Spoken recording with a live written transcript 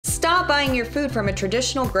Stop buying your food from a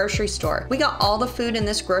traditional grocery store. We got all the food in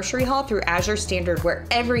this grocery haul through Azure Standard, where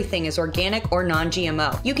everything is organic or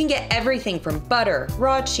non-GMO. You can get everything from butter,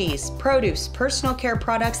 raw cheese, produce, personal care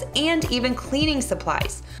products, and even cleaning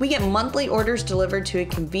supplies. We get monthly orders delivered to a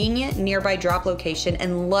convenient nearby drop location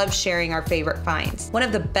and love sharing our favorite finds. One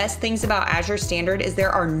of the best things about Azure Standard is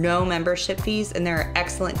there are no membership fees and there are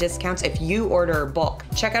excellent discounts if you order in bulk.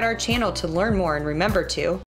 Check out our channel to learn more, and remember to